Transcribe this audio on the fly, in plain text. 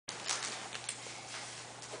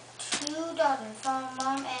$2 from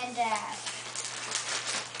Mom and Dad.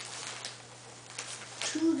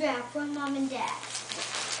 $2 from Mom and Dad.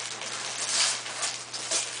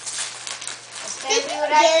 That's gonna be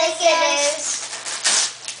what I think it is.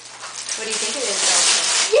 What do you think it is, Elsa?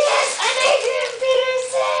 Yes, an Adrian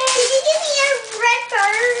Peterson! Did you give me a Brett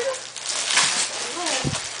Farve?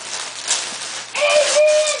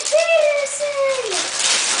 Adrian Peterson!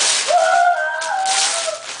 Woo!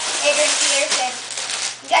 Adrian Peterson.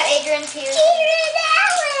 You got Adrian Peterson. Adrian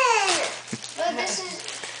Allen! Look, this is...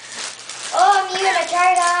 Oh, I'm you gonna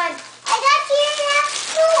try it on. I got Adrian Allen.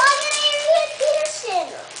 No, I got Adrian Peterson.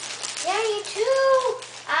 Yeah, you too.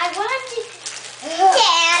 I wanted...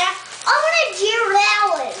 Dad, I want a Adrian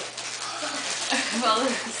Allen. Well,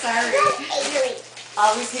 sorry. Adrian.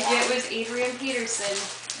 All we could get was Adrian Peterson.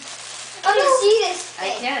 Oh, you see this I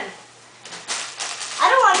thing? can. I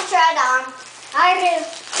don't want to try it on. I do.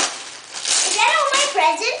 Is that all my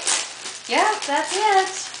presents? Yeah, that's it.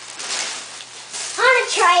 I want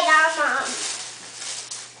to try it on, Mom.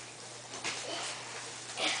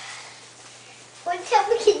 One time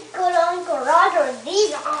we can go down garage or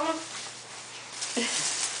these on.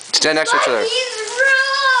 Stand next to each other. These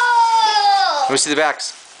rules! Let me see the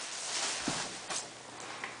backs.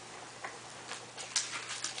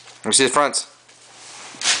 Let me see the fronts.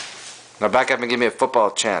 Now back up and give me a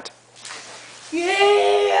football chant.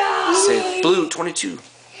 Yeah! Say blue 22.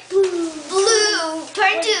 Blue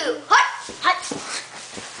 22. Hot, hot.